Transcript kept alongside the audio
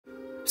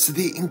So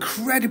the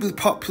incredibly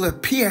popular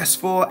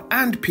PS4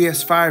 and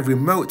PS5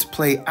 remote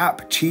play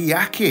app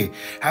Chiaki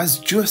has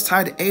just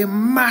had a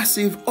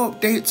massive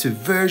update to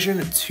version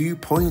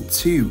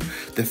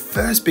 2.2, the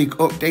first big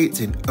update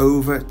in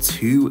over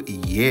 2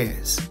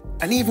 years.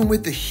 And even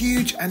with the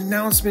huge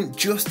announcement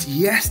just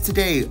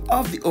yesterday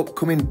of the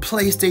upcoming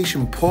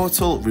PlayStation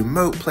Portal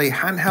Remote Play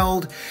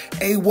handheld,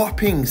 a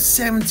whopping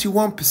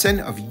 71%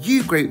 of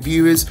you great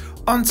viewers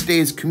on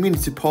today's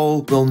community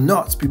poll will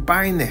not be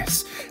buying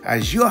this,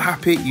 as you're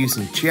happy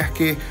using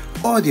Chiaki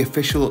or the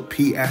official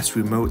PS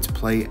Remote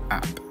Play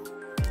app.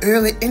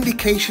 Early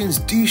indications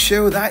do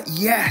show that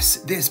yes,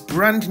 this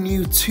brand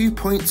new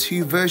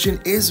 2.2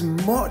 version is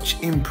much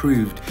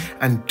improved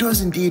and does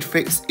indeed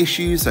fix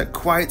issues that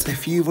quite a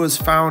few of us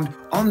found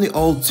on the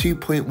old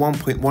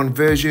 2.1.1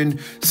 version,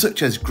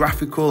 such as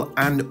graphical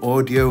and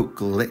audio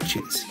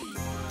glitches.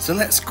 So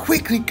let's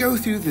quickly go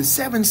through the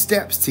 7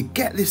 steps to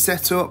get this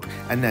set up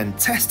and then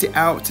test it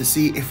out to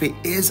see if it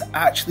is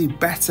actually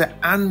better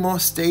and more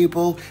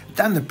stable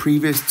than the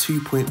previous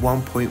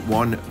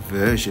 2.1.1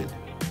 version.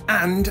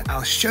 And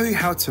I'll show you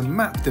how to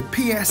map the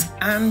PS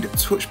and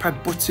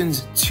touchpad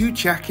buttons to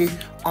Chiaki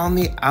on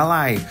the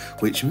Ally,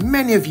 which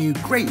many of you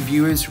great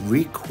viewers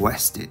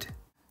requested.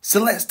 So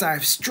let's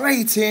dive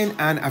straight in,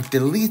 and I've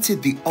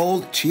deleted the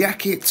old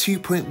Chiaki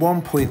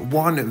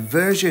 2.1.1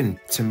 version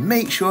to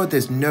make sure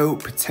there's no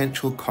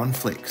potential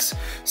conflicts.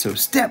 So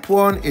step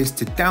 1 is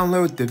to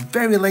download the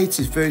very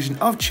latest version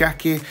of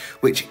Chiaki,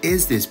 which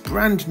is this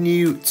brand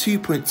new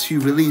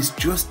 2.2 release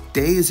just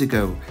days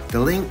ago. The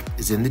link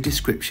is in the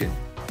description.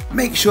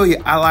 Make sure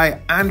your Ally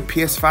and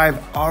PS5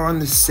 are on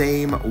the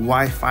same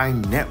Wi-Fi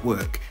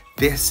network.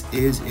 This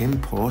is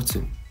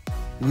important.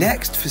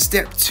 Next, for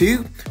step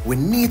 2, we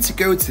need to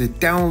go to the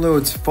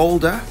downloads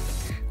folder,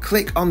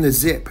 click on the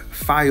zip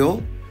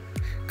file,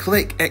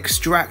 click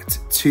extract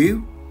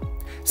to,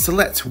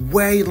 select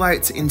where you'd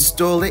like to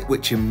install it,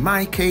 which in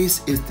my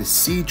case is the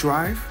C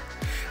drive,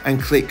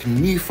 and click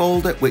new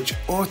folder, which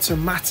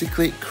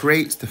automatically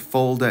creates the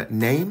folder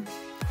name.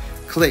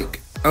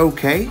 Click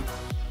OK.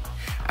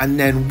 And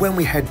then when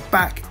we head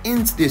back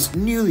into this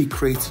newly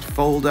created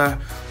folder,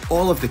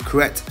 all of the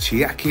correct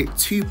Chiaki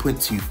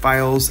 2.2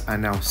 files are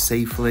now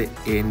safely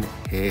in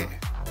here.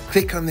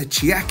 Click on the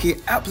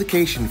Chiaki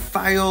application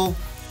file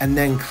and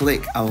then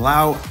click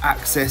allow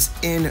access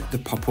in the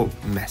pop-up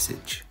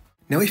message.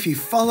 Now, if you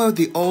followed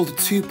the old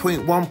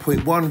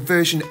 2.1.1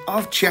 version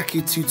of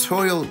Chiaki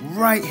tutorial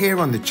right here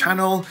on the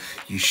channel,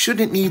 you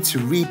shouldn't need to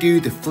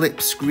redo the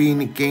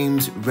FlipScreen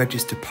games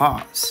register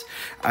parts,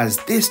 as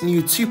this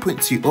new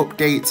 2.2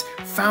 update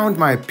found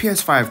my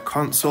PS5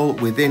 console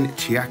within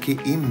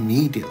Chiaki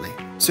immediately.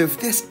 So if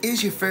this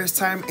is your first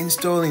time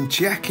installing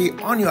Chiaki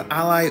on your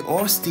Ally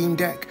or Steam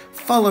Deck,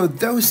 follow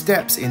those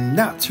steps in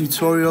that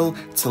tutorial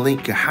to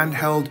link your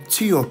handheld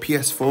to your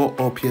PS4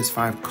 or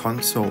PS5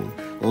 console.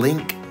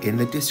 Link in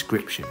the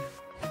description.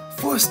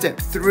 For step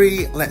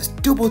 3, let's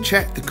double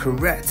check the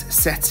correct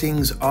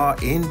settings are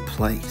in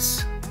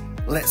place.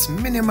 Let's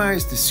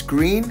minimize the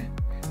screen,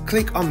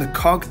 click on the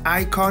cog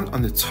icon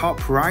on the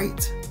top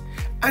right,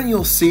 and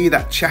you'll see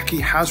that Chiaki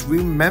has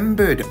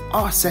remembered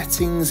our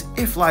settings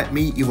if, like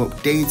me, you've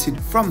updated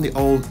from the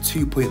old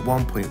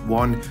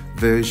 2.1.1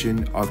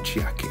 version of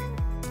Chiaki.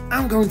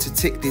 I'm going to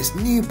tick this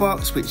new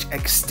box which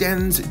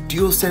extends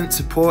DualSense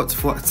support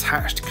for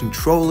attached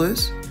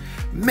controllers.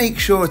 Make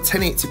sure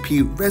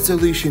 1080p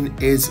resolution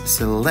is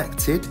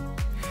selected,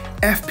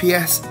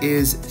 FPS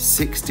is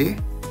 60,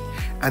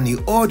 and the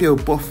audio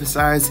buffer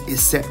size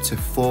is set to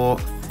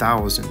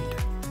 4000.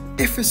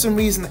 If for some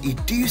reason that you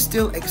do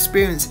still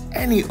experience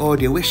any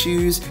audio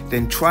issues,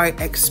 then try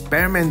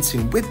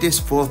experimenting with this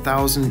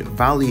 4000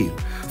 value.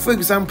 For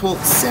example,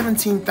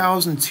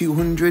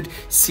 17,200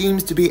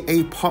 seems to be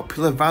a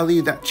popular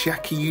value that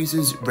Chiaki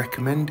users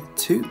recommend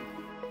too.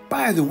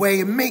 By the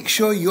way, make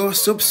sure you're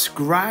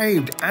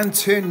subscribed and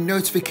turn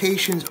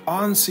notifications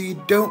on so you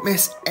don't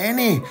miss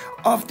any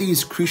of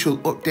these crucial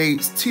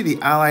updates to the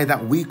Ally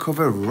that we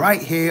cover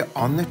right here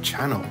on the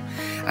channel.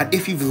 And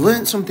if you've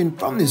learned something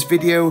from this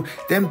video,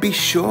 then be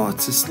sure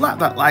to slap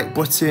that like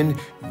button.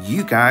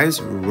 You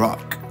guys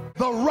rock.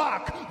 The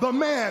Rock, the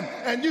man,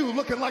 and you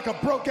looking like a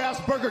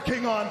broke-ass Burger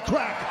King on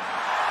crack.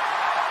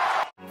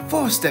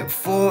 For step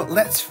 4,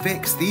 let's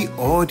fix the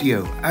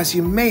audio. As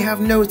you may have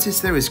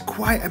noticed, there is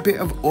quite a bit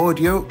of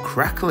audio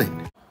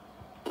crackling.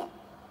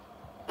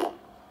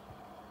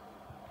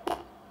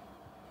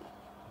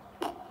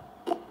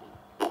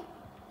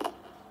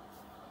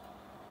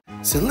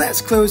 So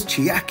let's close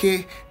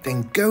Chiaki,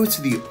 then go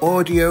to the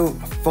audio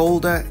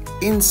folder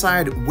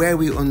inside where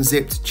we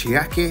unzipped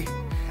Chiaki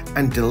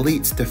and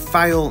delete the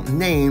file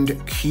named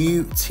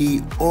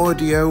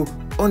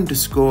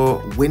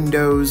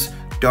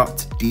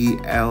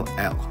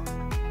qtaudio_windows.dll.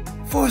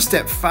 For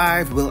step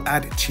 5, we'll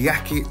add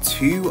Chiaki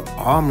to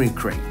Armory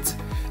Crate.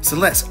 So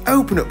let's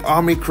open up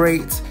Armory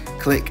Crate,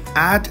 click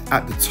add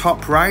at the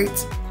top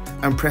right,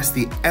 and press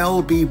the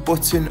LB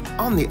button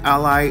on the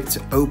Ally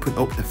to open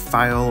up the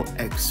File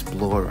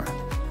Explorer.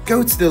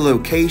 Go to the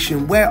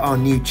location where our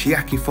new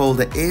Chiaki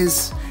folder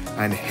is,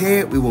 And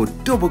here we will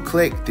double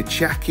click the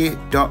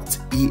Chiaki.exe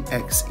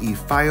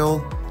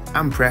file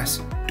and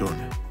press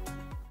done.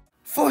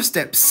 For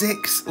step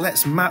 6,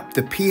 let's map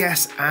the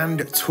PS and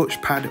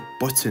touchpad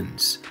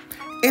buttons.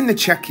 In the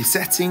Chiaki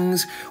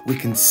settings, we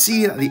can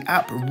see that the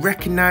app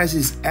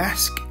recognizes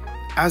ESC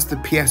as the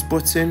PS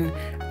button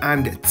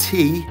and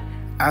T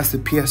as the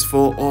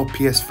PS4 or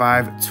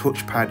PS5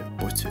 touchpad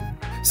button.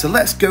 So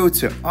let's go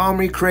to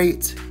Armory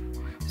Crate,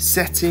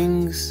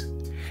 Settings,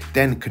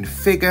 then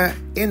Configure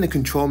in the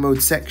Control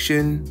Mode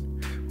section,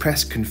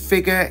 press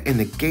Configure in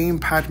the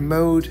Gamepad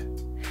mode.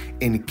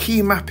 In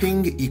Key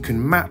Mapping, you can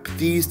map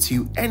these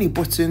to any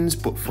buttons,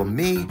 but for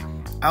me,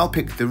 I'll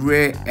pick the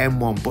rear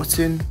M1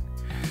 button,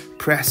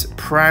 press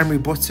Primary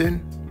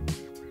button,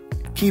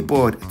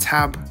 Keyboard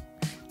Tab,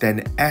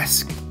 then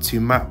ESC to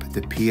map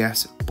the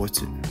PS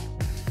button.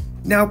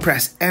 Now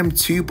press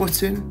M2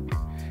 button,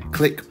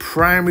 click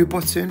Primary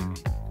button,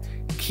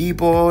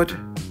 Keyboard,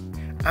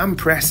 and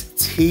press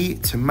T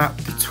to map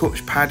the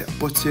touchpad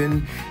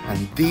button,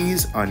 and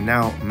these are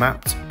now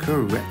mapped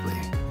correctly.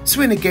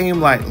 So in a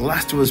game like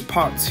Last of Us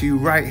Part 2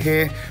 right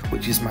here,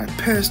 which is my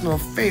personal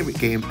favourite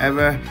game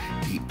ever,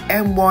 the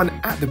M1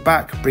 at the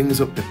back brings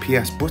up the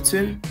PS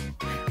button,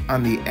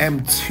 and the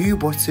M2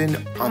 button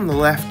on the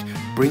left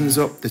brings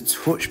up the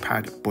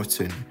touchpad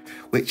button,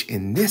 which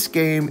in this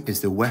game is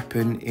the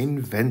weapon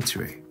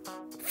inventory.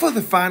 For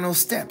the final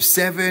step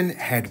 7,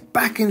 head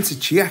back into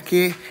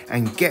Chiaki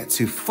and get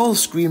to full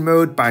screen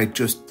mode by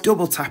just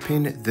double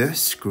tapping the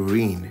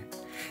screen.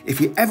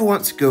 If you ever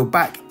want to go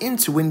back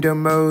into window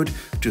mode,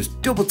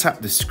 just double tap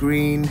the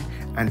screen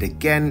and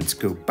again to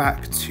go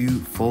back to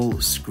full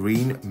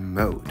screen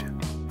mode.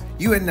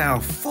 You are now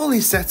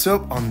fully set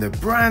up on the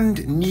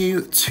brand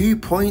new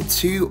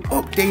 2.2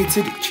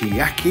 updated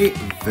Chiaki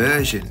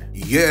version.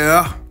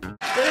 Yeah!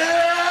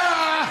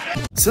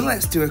 So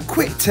let's do a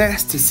quick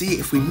test to see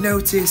if we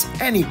notice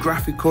any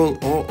graphical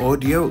or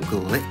audio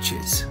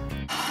glitches.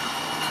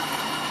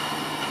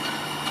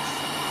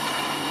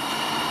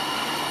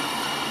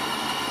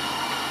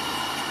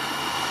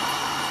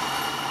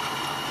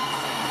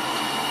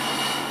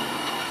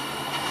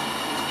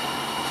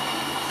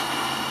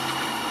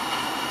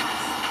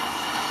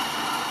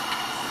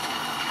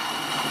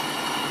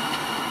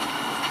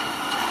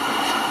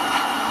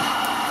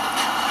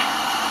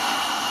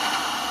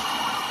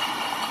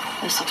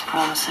 This looks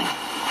promising.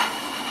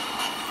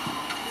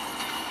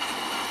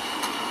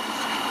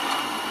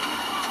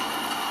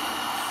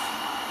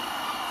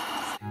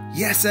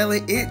 Yes,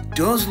 Ellie, it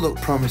does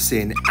look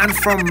promising, and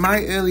from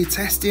my early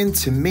testing,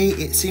 to me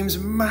it seems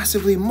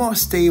massively more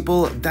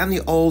stable than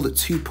the old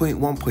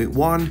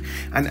 2.1.1,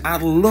 and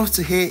I'd love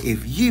to hear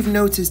if you've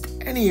noticed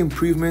any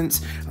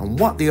improvements and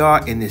what they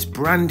are in this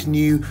brand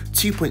new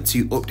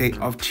 2.2 update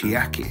of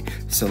Chiaki,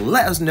 so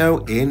let us know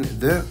in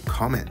the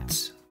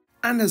comments.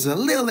 And as a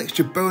little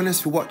extra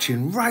bonus for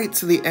watching right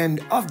to the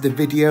end of the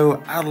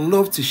video, I'd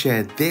love to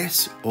share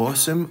this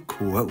awesome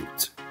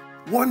quote.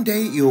 One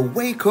day you'll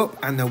wake up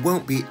and there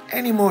won't be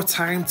any more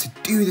time to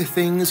do the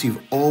things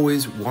you've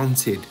always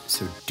wanted,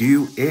 so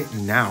do it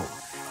now.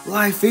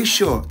 Life is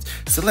short,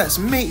 so let's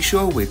make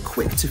sure we're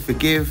quick to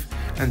forgive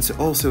and to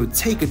also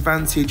take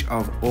advantage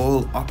of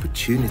all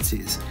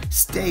opportunities.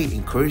 Stay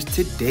encouraged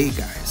today,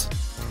 guys.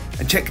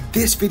 And check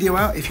this video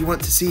out if you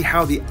want to see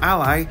how the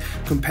Ally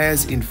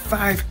compares in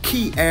 5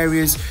 key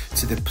areas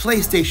to the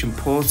PlayStation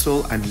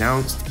Portal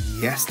announced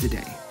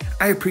yesterday.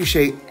 I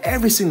appreciate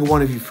every single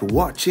one of you for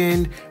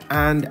watching,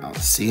 and I'll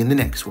see you in the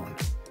next one.